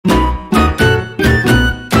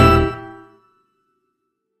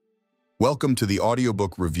Welcome to the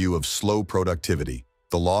audiobook review of Slow Productivity,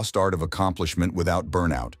 The Lost Art of Accomplishment Without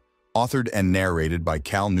Burnout, authored and narrated by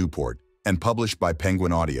Cal Newport and published by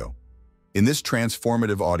Penguin Audio. In this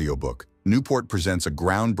transformative audiobook, Newport presents a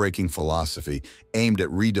groundbreaking philosophy aimed at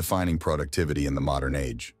redefining productivity in the modern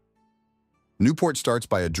age. Newport starts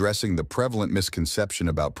by addressing the prevalent misconception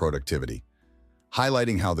about productivity,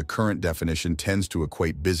 highlighting how the current definition tends to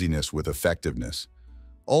equate busyness with effectiveness,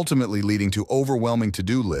 ultimately leading to overwhelming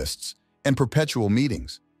to-do lists and perpetual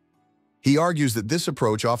meetings. He argues that this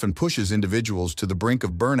approach often pushes individuals to the brink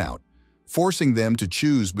of burnout, forcing them to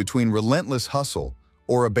choose between relentless hustle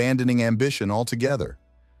or abandoning ambition altogether.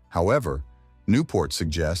 However, Newport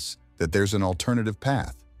suggests that there's an alternative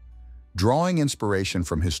path. Drawing inspiration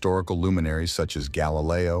from historical luminaries such as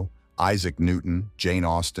Galileo, Isaac Newton, Jane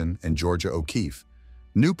Austen, and Georgia O'Keeffe,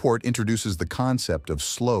 Newport introduces the concept of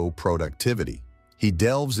slow productivity. He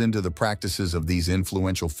delves into the practices of these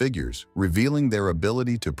influential figures, revealing their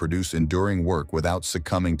ability to produce enduring work without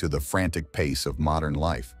succumbing to the frantic pace of modern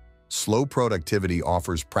life. Slow productivity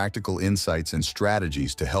offers practical insights and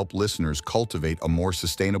strategies to help listeners cultivate a more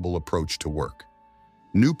sustainable approach to work.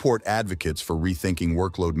 Newport advocates for rethinking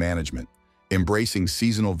workload management, embracing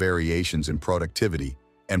seasonal variations in productivity,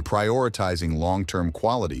 and prioritizing long-term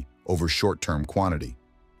quality over short-term quantity.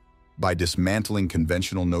 By dismantling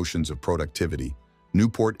conventional notions of productivity,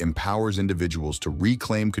 Newport empowers individuals to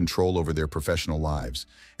reclaim control over their professional lives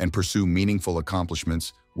and pursue meaningful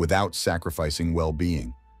accomplishments without sacrificing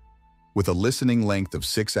well-being. With a listening length of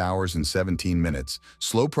 6 hours and 17 minutes,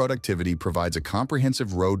 Slow Productivity provides a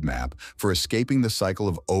comprehensive roadmap for escaping the cycle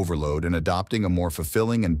of overload and adopting a more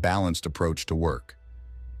fulfilling and balanced approach to work.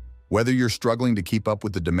 Whether you're struggling to keep up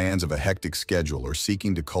with the demands of a hectic schedule or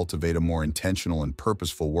seeking to cultivate a more intentional and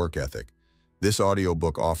purposeful work ethic, this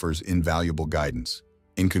audiobook offers invaluable guidance.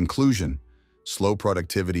 In conclusion, Slow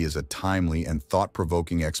Productivity is a timely and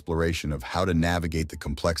thought-provoking exploration of how to navigate the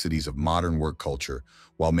complexities of modern work culture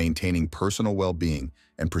while maintaining personal well-being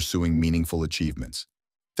and pursuing meaningful achievements.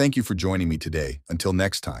 Thank you for joining me today. Until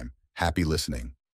next time, happy listening.